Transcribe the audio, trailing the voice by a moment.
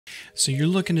So you're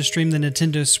looking to stream the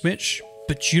Nintendo Switch,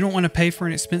 but you don't want to pay for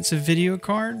an expensive video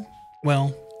card?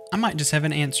 Well, I might just have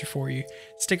an answer for you.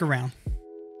 Stick around.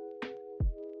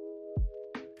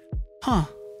 Huh,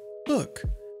 look,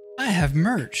 I have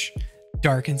merch.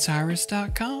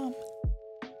 DarkenedCyrus.com.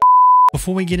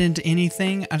 Before we get into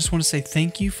anything, I just want to say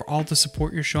thank you for all the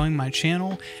support you're showing my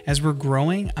channel. As we're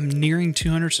growing, I'm nearing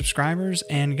 200 subscribers,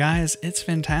 and guys, it's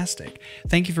fantastic.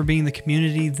 Thank you for being the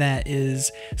community that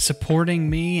is supporting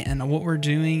me and what we're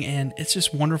doing, and it's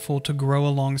just wonderful to grow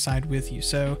alongside with you.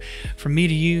 So from me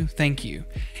to you, thank you.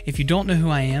 If you don't know who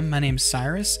I am, my name's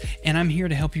Cyrus, and I'm here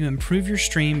to help you improve your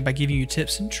stream by giving you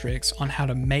tips and tricks on how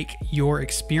to make your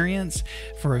experience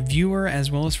for a viewer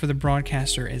as well as for the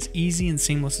broadcaster as easy and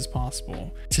seamless as possible.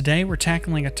 Today we're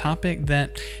tackling a topic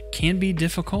that can be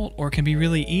difficult or can be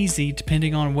really easy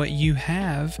depending on what you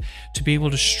have to be able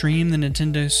to stream the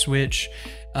Nintendo Switch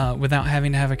without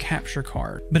having to have a capture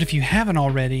card. But if you haven't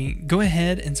already, go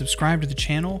ahead and subscribe to the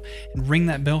channel and ring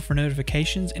that bell for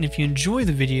notifications. And if you enjoy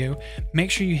the video,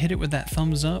 make sure you hit it with that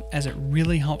thumbs up, as it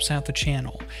really helps out the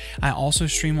channel. I also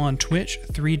stream on Twitch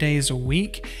 3 days a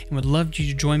week and would love you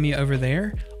to join me over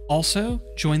there. Also,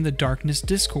 join the Darkness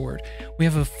Discord. We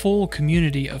have a full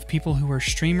community of people who are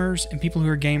streamers and people who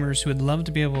are gamers who would love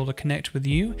to be able to connect with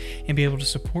you and be able to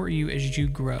support you as you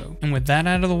grow. And with that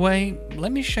out of the way,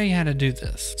 let me show you how to do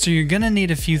this. So you're gonna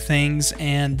need a few things,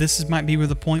 and this might be with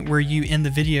the point where you end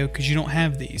the video because you don't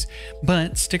have these.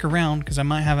 But stick around because I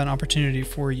might have an opportunity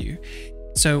for you.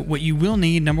 So what you will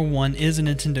need, number one, is a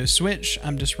Nintendo Switch.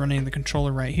 I'm just running the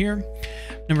controller right here.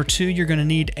 Number two, you're gonna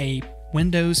need a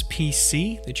Windows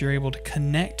PC that you're able to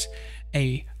connect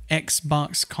a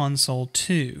Xbox console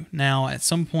to. Now, at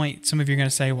some point, some of you are going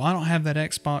to say, well, I don't have that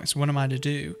Xbox. What am I to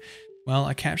do? Well,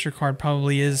 a capture card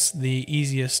probably is the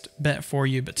easiest bet for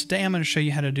you, but today I'm going to show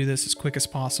you how to do this as quick as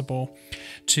possible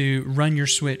to run your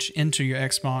Switch into your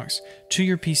Xbox, to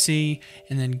your PC,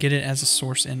 and then get it as a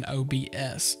source in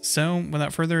OBS. So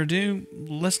without further ado,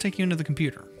 let's take you into the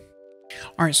computer.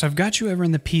 Alright, so I've got you over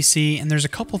in the PC, and there's a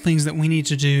couple things that we need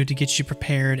to do to get you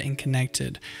prepared and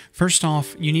connected. First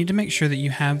off, you need to make sure that you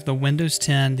have the Windows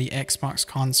 10, the Xbox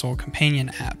Console Companion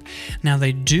app. Now,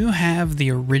 they do have the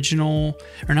original,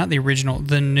 or not the original,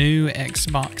 the new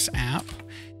Xbox app.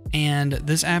 And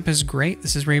this app is great.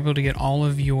 This is where you're able to get all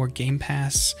of your Game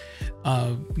Pass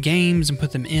games and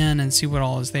put them in and see what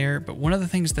all is there. But one of the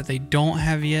things that they don't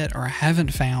have yet, or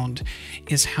haven't found,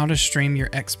 is how to stream your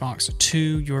Xbox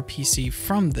to your PC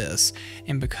from this.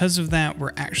 And because of that,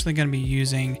 we're actually going to be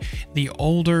using the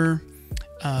older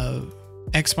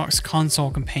Xbox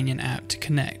Console Companion app to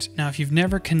connect. Now, if you've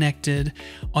never connected,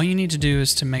 all you need to do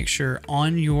is to make sure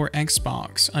on your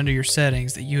Xbox, under your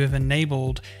settings, that you have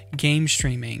enabled game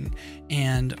streaming,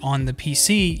 and on the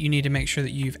PC, you need to make sure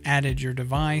that you've added your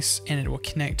device and it will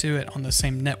connect to it on the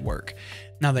same network.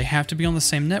 Now, they have to be on the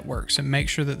same network, so make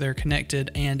sure that they're connected,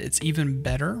 and it's even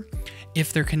better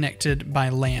if they're connected by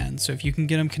LAN. So if you can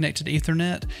get them connected to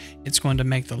Ethernet, it's going to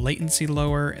make the latency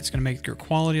lower, it's going to make your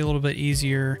quality a little bit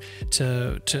easier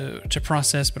to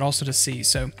process, but also to see.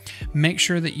 So make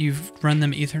sure that you've run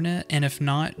them Ethernet, and if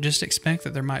not, just expect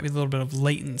that there might be a little bit of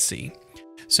latency.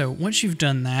 So once you've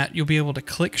done that, you'll be able to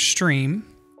click Stream,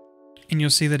 and you'll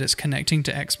see that it's connecting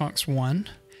to Xbox One.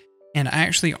 And I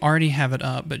actually already have it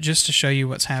up, but just to show you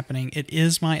what's happening, it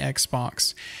is my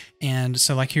Xbox. And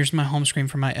so like, here's my home screen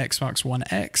for my Xbox One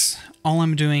X. All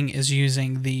I'm doing is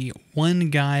using the One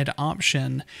Guide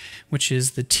option, which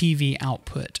is the TV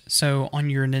output. So on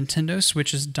your Nintendo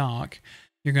Switch's dock,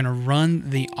 you're gonna run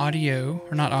the audio,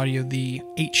 or not audio, the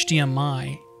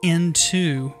HDMI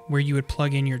into where you would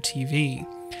plug in your TV.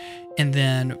 And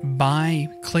then by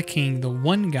clicking the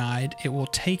One Guide, it will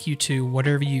take you to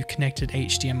whatever you've connected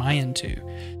HDMI into.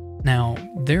 Now,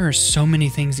 there are so many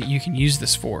things that you can use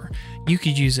this for. You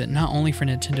could use it not only for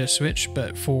Nintendo Switch,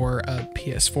 but for a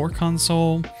PS4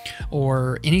 console,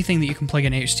 or anything that you can plug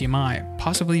in HDMI,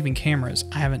 possibly even cameras.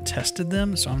 I haven't tested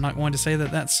them, so I'm not going to say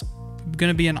that that's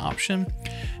going to be an option.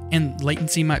 And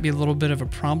latency might be a little bit of a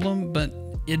problem, but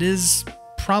it is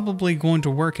probably going to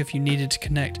work if you needed to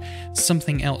connect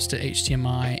something else to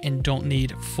HDMI and don't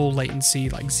need full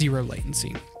latency, like zero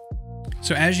latency.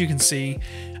 So as you can see,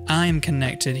 I'm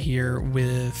connected here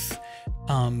with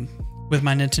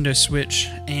my Nintendo Switch,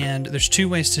 and there's two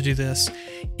ways to do this.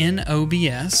 In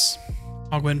OBS,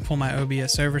 I'll go ahead and pull my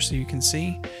OBS over so you can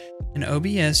see. In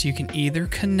OBS, you can either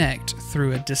connect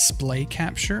through a display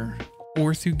capture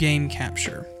or through game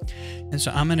capture. And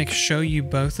so I'm going to show you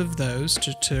both of those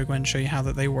to go ahead and show you how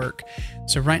that they work.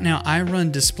 So right now I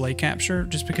run display capture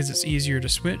just because it's easier to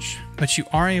switch, but you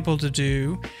are able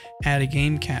to add a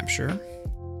game capture,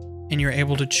 and you're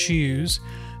able to choose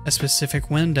a specific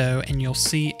window and you'll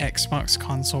see Xbox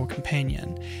Console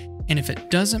Companion. And if it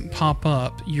doesn't pop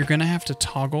up, you're going to have to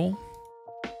toggle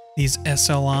these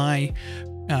SLI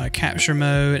capture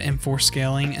mode and force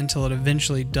scaling until it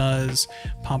eventually does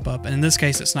pop up. And in this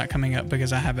case, it's not coming up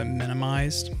because I haven't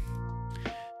minimized.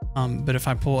 But if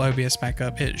I pull OBS back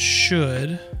up, it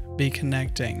should be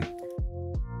connecting.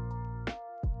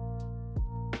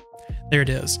 There it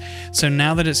is. So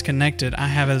now that it's connected, I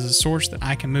have as a source that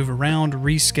I can move around,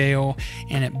 rescale,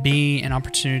 and it be an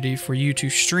opportunity for you to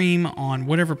stream on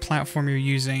whatever platform you're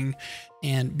using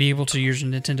and be able to use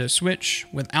your Nintendo Switch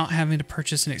without having to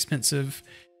purchase an expensive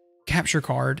capture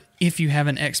card if you have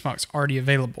an Xbox already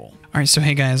available. All right, so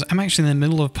hey guys, I'm actually in the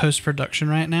middle of post-production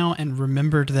right now and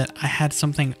remembered that I had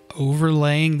something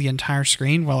overlaying the entire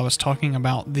screen while I was talking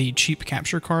about the cheap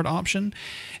capture card option.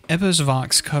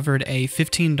 EposVox covered a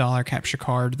 $15 capture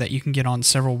card that you can get on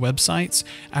several websites.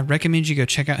 I recommend you go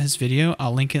check out his video.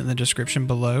 I'll link it in the description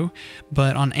below.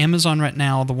 But on Amazon right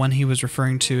now, the one he was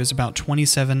referring to is about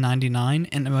 $27.99,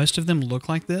 and most of them look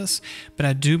like this. But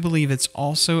I do believe it's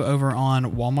also over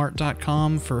on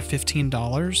Walmart.com for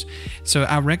 $15. So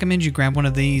I recommend you grab one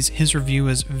of these. His review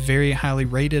is very highly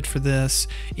rated for this.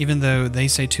 Even though they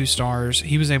say 2 stars,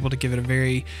 he was able to give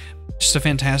it just a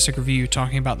fantastic review,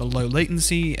 talking about the low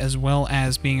latency as well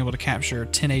as being able to capture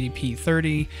 1080p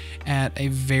 30 at a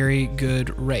very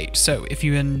good rate. So if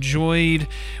you enjoyed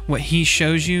what he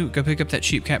shows you, go pick up that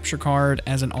cheap capture card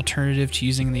as an alternative to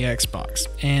using the Xbox.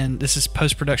 And this is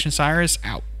Post-Production Cyrus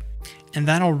out. And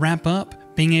that'll wrap up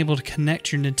being able to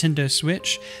connect your Nintendo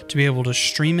Switch to be able to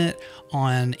stream it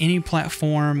on any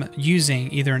platform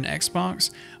using either an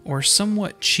Xbox or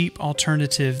somewhat cheap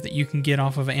alternative that you can get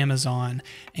off of Amazon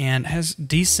and has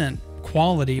decent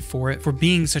quality for it for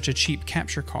being such a cheap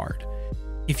capture card.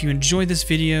 If you enjoyed this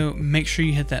video, make sure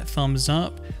you hit that thumbs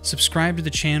up, subscribe to the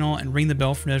channel, and ring the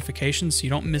bell for notifications so you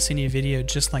don't miss any video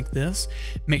just like this.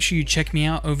 Make sure you check me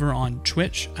out over on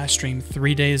Twitch. I stream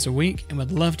 3 days a week and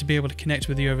would love to be able to connect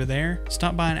with you over there.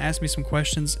 Stop by and ask me some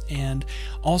questions, and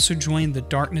also join the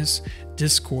Darkness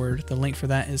Discord. The link for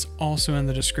that is also in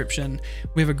the description.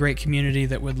 We have a great community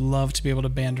that would love to be able to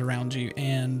band around you,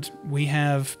 and we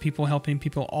have people helping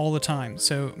people all the time,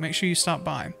 so make sure you stop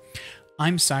by.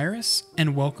 I'm Cyrus,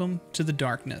 and welcome to the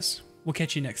darkness. We'll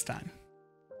catch you next time.